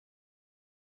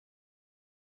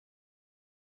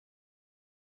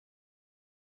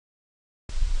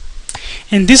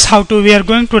In this how-to, we are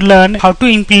going to learn how to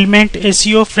implement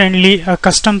SEO-friendly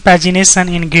custom pagination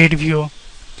in GridView.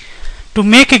 To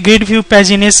make a GridView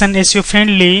pagination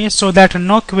SEO-friendly so that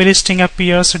no query string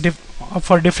appears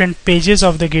for different pages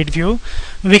of the GridView,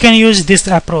 we can use this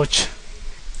approach.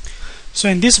 So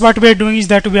in this, what we are doing is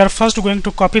that we are first going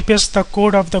to copy-paste the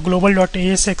code of the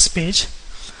global.asx page.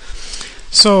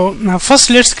 So now first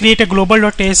let's create a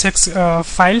global.asx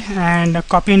file and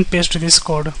copy and paste this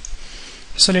code.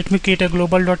 So let me create a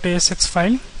global.asx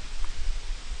file.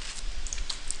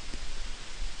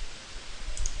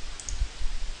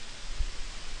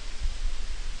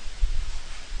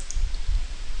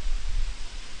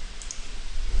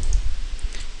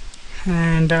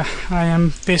 And I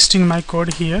am pasting my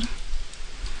code here.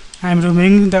 I am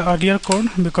removing the earlier code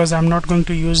because I am not going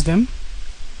to use them.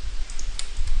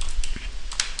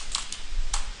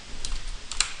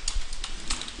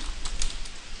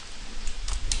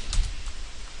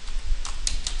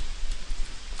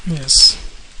 Yes.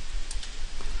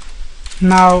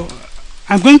 Now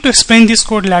I'm going to explain this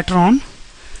code later on,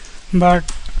 but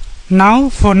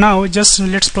for now just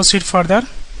let's proceed further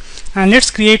and let's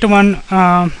create one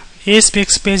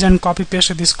ASPX page and copy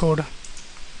paste this code.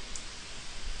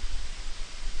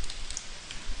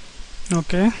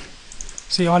 Okay,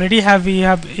 see already we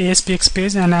have ASPX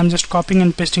page and I'm just copying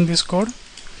and pasting this code.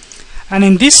 And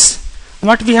in this,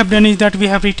 what we have done is that we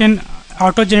have written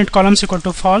auto generate columns equal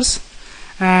to false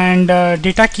and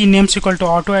data key names equal to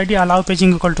auto ID, allow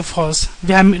paging equal to false.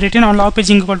 We have written allow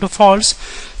paging equal to false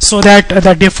so that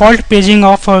the default paging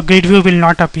of GridView will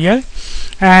not appear,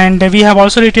 and we have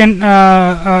also written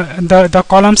the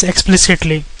columns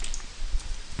explicitly.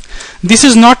 This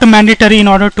is not mandatory in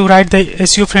order to write the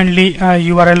SEO friendly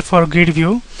URL for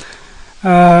GridView,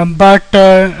 but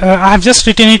I have just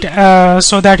written it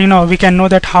so that we can know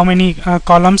that how many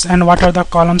columns and what are the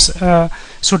columns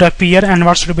should appear and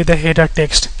what should be the header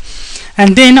text.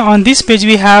 And then on this page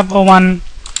we have one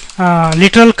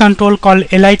literal control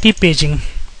called lit paging,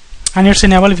 and its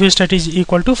enable view state is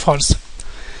equal to false.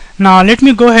 Now let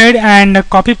me go ahead and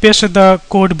copy paste the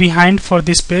code behind for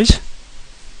this page.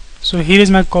 So here is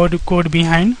my code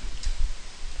behind.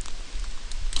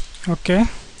 Okay,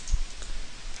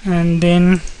 and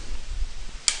then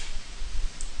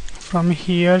from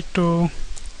here to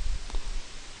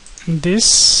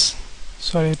this,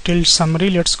 till summary,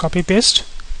 let's copy paste,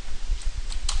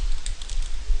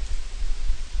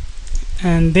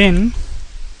 and then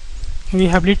we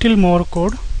have little more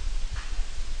code,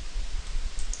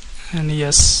 and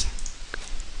yes.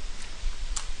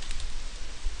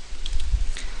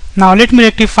 Now let me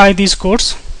rectify these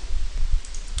codes.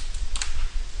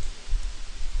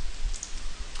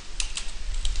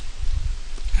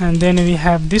 And then we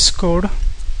have this code,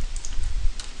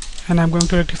 and I'm going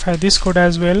to rectify this code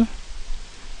as well.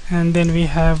 And then we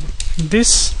have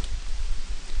this,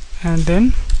 and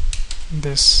then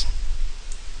this.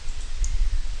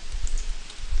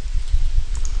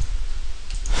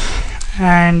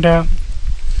 And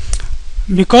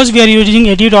because we are using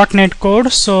edu.net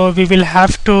code, so we will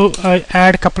have to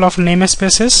add a couple of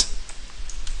namespaces.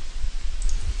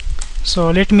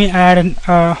 So let me add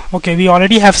okay, we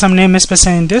already have some namespace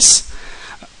in this.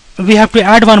 We have to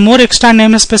add one more extra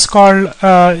namespace called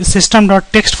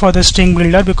system.text for the string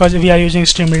builder, because we are using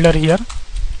string builder here.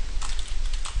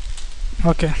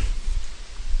 Okay,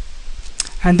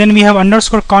 and then we have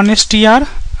underscore constr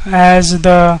as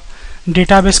the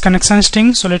database connection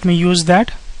string, so let me use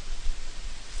that,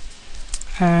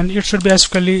 and it should be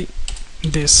basically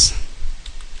this.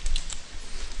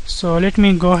 So let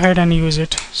me go ahead and use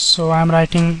it. So I am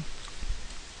writing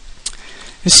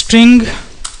string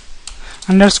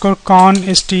underscore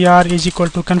constr is equal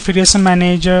to configuration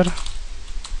manager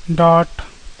dot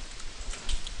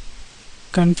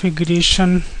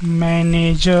configuration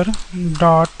manager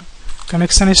dot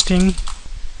connection string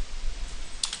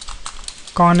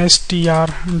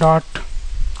constr dot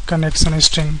connection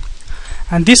string,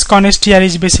 and this constr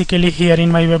is basically here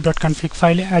in my web.config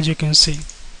file, as you can see.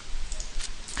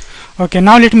 Okay,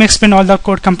 now let me explain all the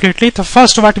code completely. The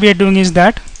first, what we are doing is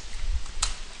that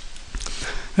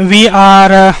we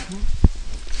are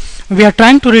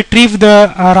trying to retrieve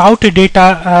the route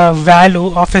data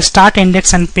value of a start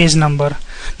index and page number.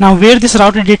 Now where this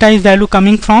route data is value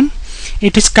coming from?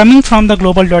 It is coming from the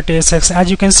global.asx. As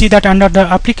you can see that under the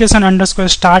application underscore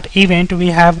start event, we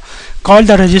have called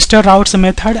the register routes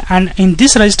method, and in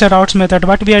this register routes method,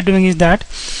 what we are doing is that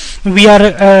we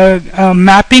are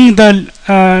mapping the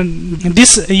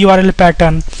this URL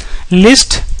pattern,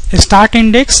 list, start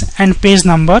index and page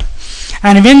number,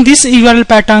 And when this URL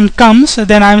pattern comes,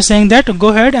 then I'm saying that go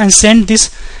ahead and send this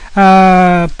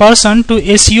person to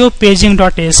SEO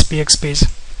paging.aspx page.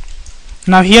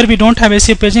 Now here we don't have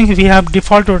SEO paging, we have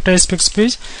default.aspx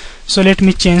page. So let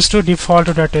me change to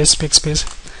default.aspx page.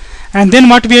 And then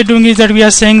what we are doing is that we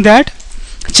are saying that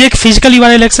check physical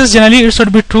URL access. Generally it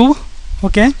should be true.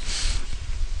 Okay,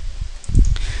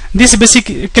 this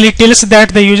basically tells that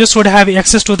the user should have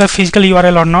access to the physical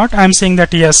URL or not. I am saying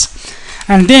that yes.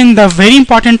 And then the very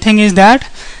important thing is that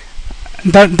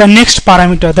the next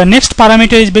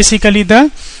parameter is basically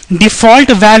the default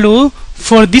value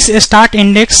for this start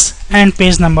index and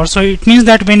page number. So it means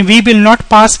that when we will not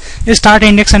pass start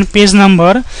index and page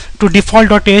number to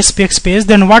default.aspx page,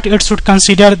 then what it should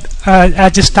consider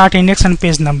as a start index and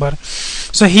page number.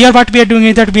 So here what we are doing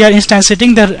is that we are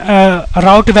instantiating the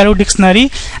route value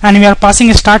dictionary, and we are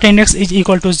passing start index is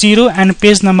equal to 0 and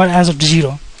page number as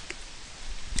 0.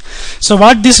 So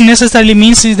what this necessarily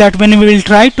means is that when we will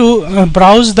try to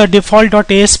browse the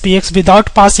default.aspx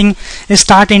without passing a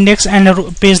start index and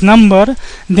a page number,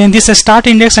 then this start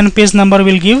index and page number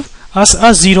will give us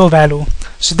a 0 value.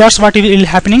 So that's what will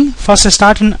happening. First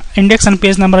start index and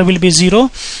page number will be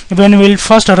 0 when we will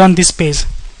first run this page.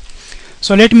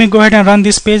 So let me go ahead and run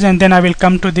this page, and then I will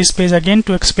come to this page again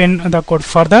to explain the code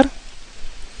further.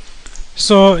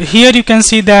 So here you can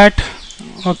see that,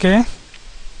 okay,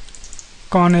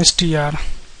 constr,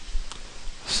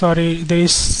 sorry, there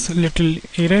is little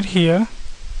error here.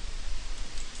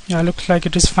 Yeah, looks like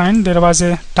it is fine. There was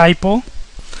a typo.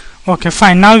 Okay,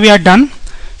 fine. Now we are done.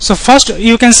 So first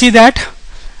you can see that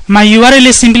my URL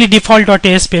is simply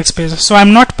default.aspx page. So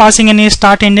I'm not passing any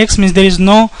start index, means there is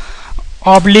no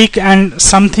oblique and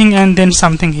something and then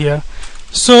something here.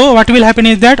 So what will happen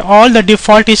is that all the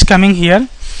default is coming here.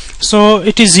 So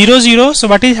it is 0 0. So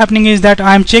what is happening is that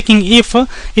I am checking if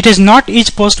it is not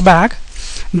each post back,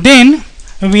 then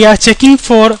we are checking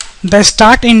for the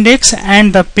start index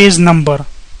and the page number.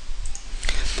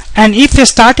 And if the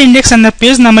start index and the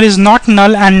page number is not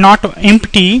null and not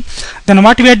empty, then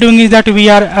what we are doing is that we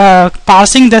are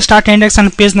passing the start index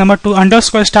and page number to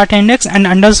underscore start index and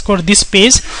underscore this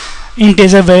page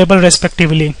integer variable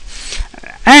respectively.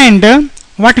 And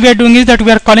what we are doing is that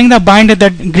we are calling the bind the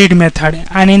grid method,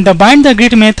 and in the bind the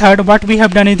grid method what we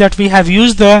have done is that we have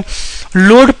used the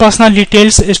load personal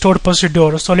details stored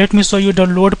procedure. So let me show you the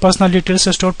load personal details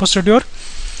stored procedure.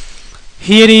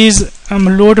 Here is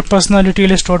load personal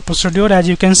detail stored procedure, as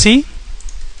you can see,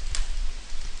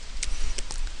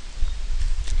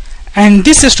 and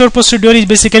this stored procedure is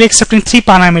basically accepting 3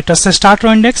 parameters: the start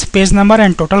row index, page number,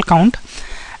 and total count.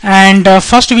 And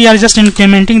first we are just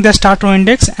incrementing the start row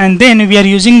index, and then we are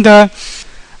using the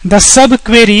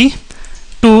subquery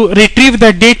to retrieve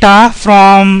the data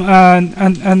from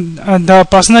the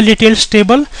personal details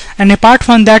table, and apart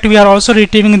from that we are also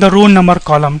retrieving the row number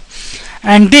column.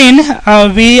 And then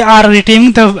we are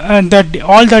retrieving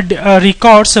all the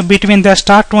records between the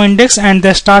start row index and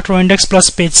the start row index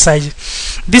plus page size.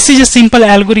 This is a simple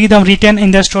algorithm written in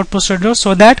the stored procedure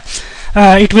so that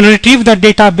it will retrieve the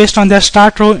data based on the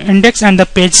start row index and the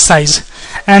page size.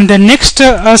 And the next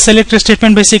select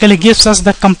statement basically gives us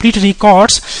the complete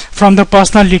records from the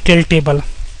personal detail table.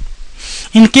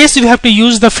 In case you have to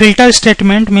use the filter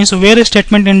statement, means where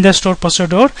statement in the stored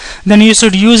procedure, then you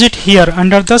should use it here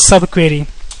under the subquery,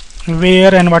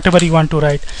 where and whatever you want to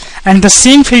write. And the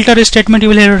same filter statement you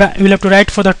will have to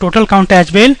write for the total count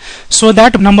as well, so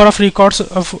that number of records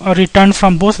returned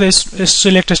from both the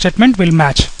select statement will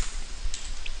match.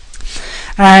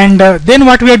 And then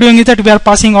what we are doing is that we are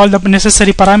passing all the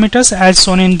necessary parameters as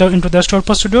shown into the stored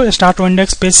procedure: start row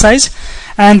index, page size,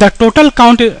 and the total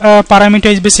count parameter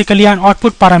is basically an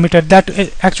output parameter that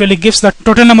actually gives the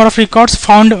total number of records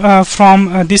found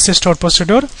from this stored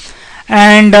procedure.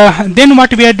 And then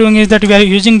what we are doing is that we are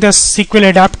using the SQL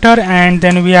adapter, and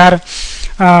then we are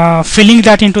filling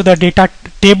that into the data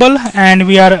table, and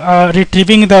we are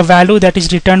retrieving the value that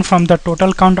is returned from the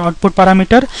total count output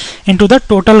parameter into the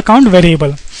total count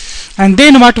variable. And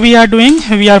then what we are doing,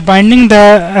 we are binding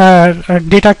the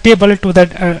data table to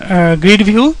the grid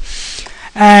view.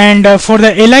 And for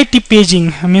the LIT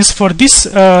paging, means for this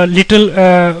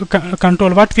little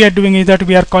control, what we are doing is that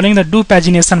we are calling the do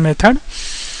pagination method.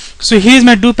 So here is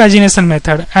my do pagination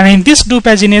method, and in this do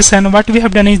pagination what we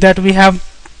have done is that we have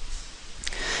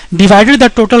divided the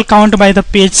total count by the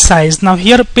page size. Now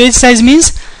here page size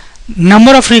means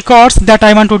number of records that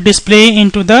I want to display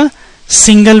into the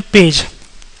single page.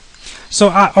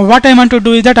 So what I want to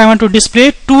do is that I want to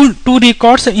display two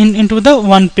records into the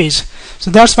one page. So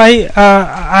that's why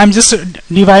I'm just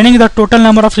dividing the total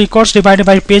number of records divided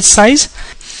by page size,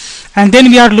 and then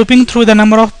we are looping through the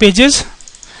number of pages,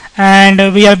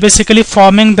 and we are basically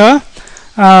forming the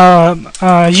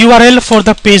URL for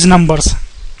the page numbers,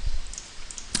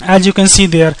 as you can see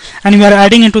there, and we are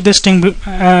adding into the string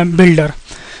builder.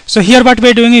 So here what we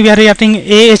are doing, we are writing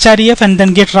href and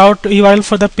then get route URL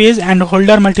for the page, and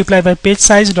holder multiplied by page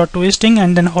size dot to string,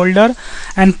 and then holder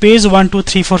and page 1 2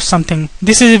 3 4 something.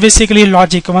 This is basically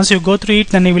logic. Once you go through it,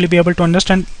 then you will be able to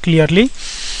understand clearly.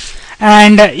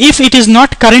 And if it is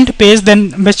not current page,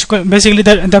 then basically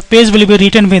the page will be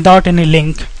written without any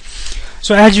link.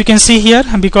 So as you can see here,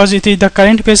 because it is the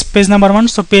current page number 1,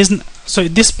 so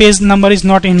this page number is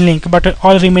not in link, but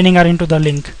all remaining are into the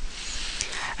link.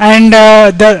 And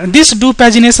this do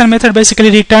pagination method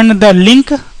basically return the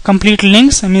link, complete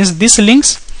links, means this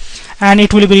links, and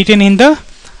it will be written in the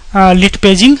lit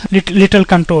paging little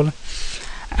control,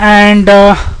 and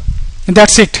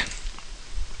that's it.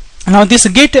 Now this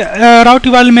get route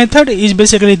URL method is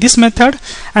basically this method,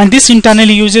 and this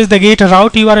internally uses the get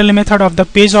route URL method of the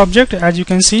page object. As you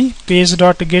can see, page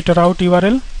dot get route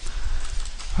URL,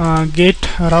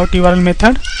 get route URL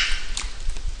method,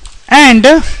 and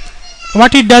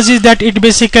what it does is that it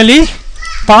basically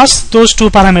pass those two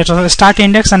parameters, start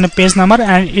index and page number,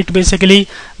 and it basically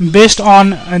based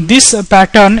on this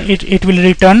pattern it will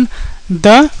return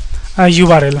the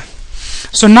URL.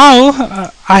 So now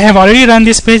I have already run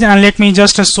this page, and let me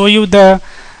just show you the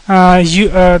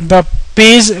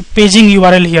paging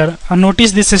URL here.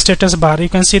 Notice this status bar. You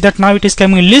can see that now it is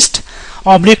coming list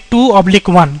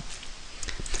 /2/1.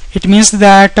 It means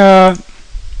that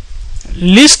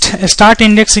list start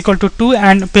index equal to 2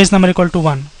 and page number equal to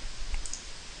 1.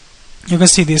 You can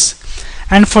see this.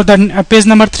 And for the page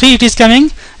number 3, it is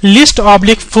coming list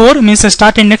 /4, means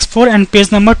start index 4 and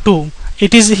page number 2.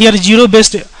 It is here 0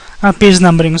 based page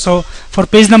numbering. So for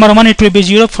page number 1 it will be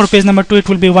 0, for page number 2 it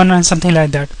will be 1, and something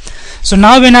like that. So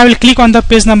now when I will click on the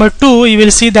page number 2, you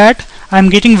will see that I am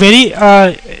getting very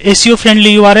SEO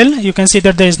friendly URL. You can see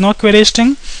that there is no query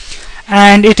string,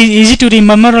 and it is easy to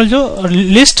remember also,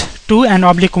 list 2 and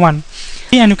 /1.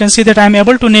 And you can see that I am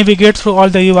able to navigate through all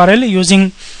the URL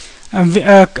using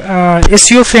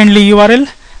SEO friendly URL,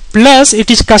 plus it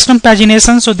is custom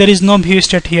pagination, so there is no view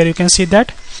state here. You can see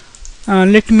that.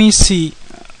 Let me see.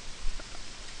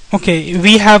 Okay,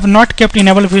 we have not kept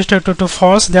enable view state to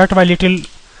false, that why little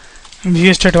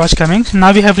view state was coming.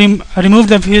 Now we have removed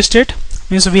the view state,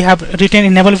 means we have written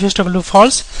enable view state to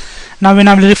false. Now when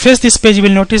I will refresh this page, you will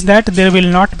notice that there will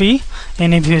not be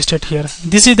any view state here.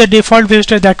 This is the default view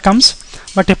state that comes,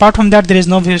 but apart from that there is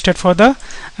no view state for the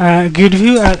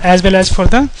GridView as well as for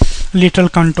the literal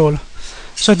control.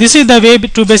 So this is the way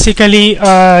to basically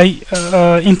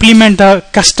implement the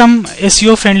custom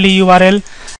SEO friendly URL